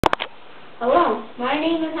Hello, my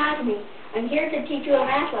name is Hajime. I'm here to teach you a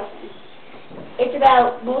math lesson. It's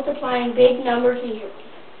about multiplying big numbers easily.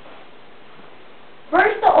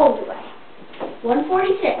 First, the older way.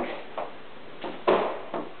 146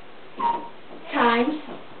 times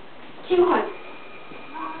 200.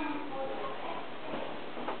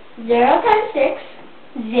 0 times 6,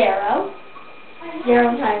 0.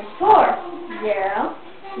 0 times 4, 0.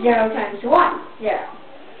 0 times 1, 0.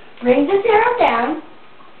 Bring the 0 down.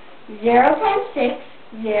 0 times 6,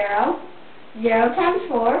 0. 0 times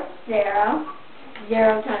 4, 0.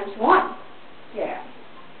 0 times 1, 0.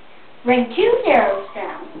 Bring 2 zeros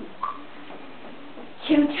down.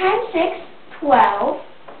 2 times 6, 12.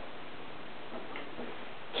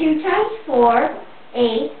 2 times 4,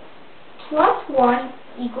 8. Plus 1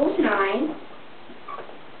 equals 9.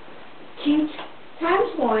 2 times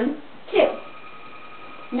 1, 2.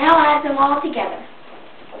 Now add them all together.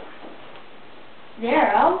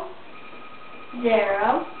 0,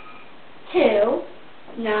 0, 2,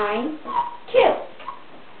 9, 2.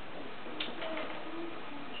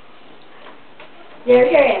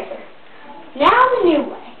 There's your answer. Now the new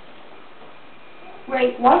way.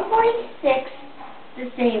 Write 146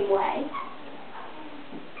 the same way.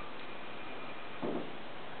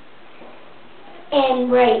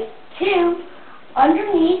 And write 2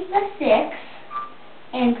 underneath the 6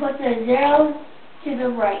 and put the 0 to the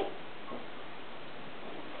right.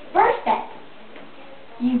 First step,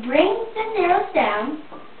 you bring the zeros down,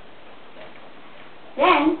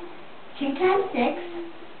 then 2 times 6,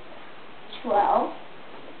 12,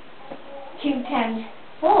 2 times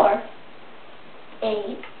 4,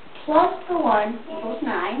 8, plus the 1 equals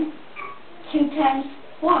 9, 2 times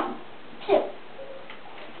 1, 2.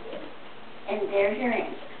 And there's your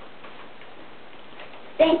answer.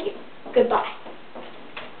 Thank you. Goodbye.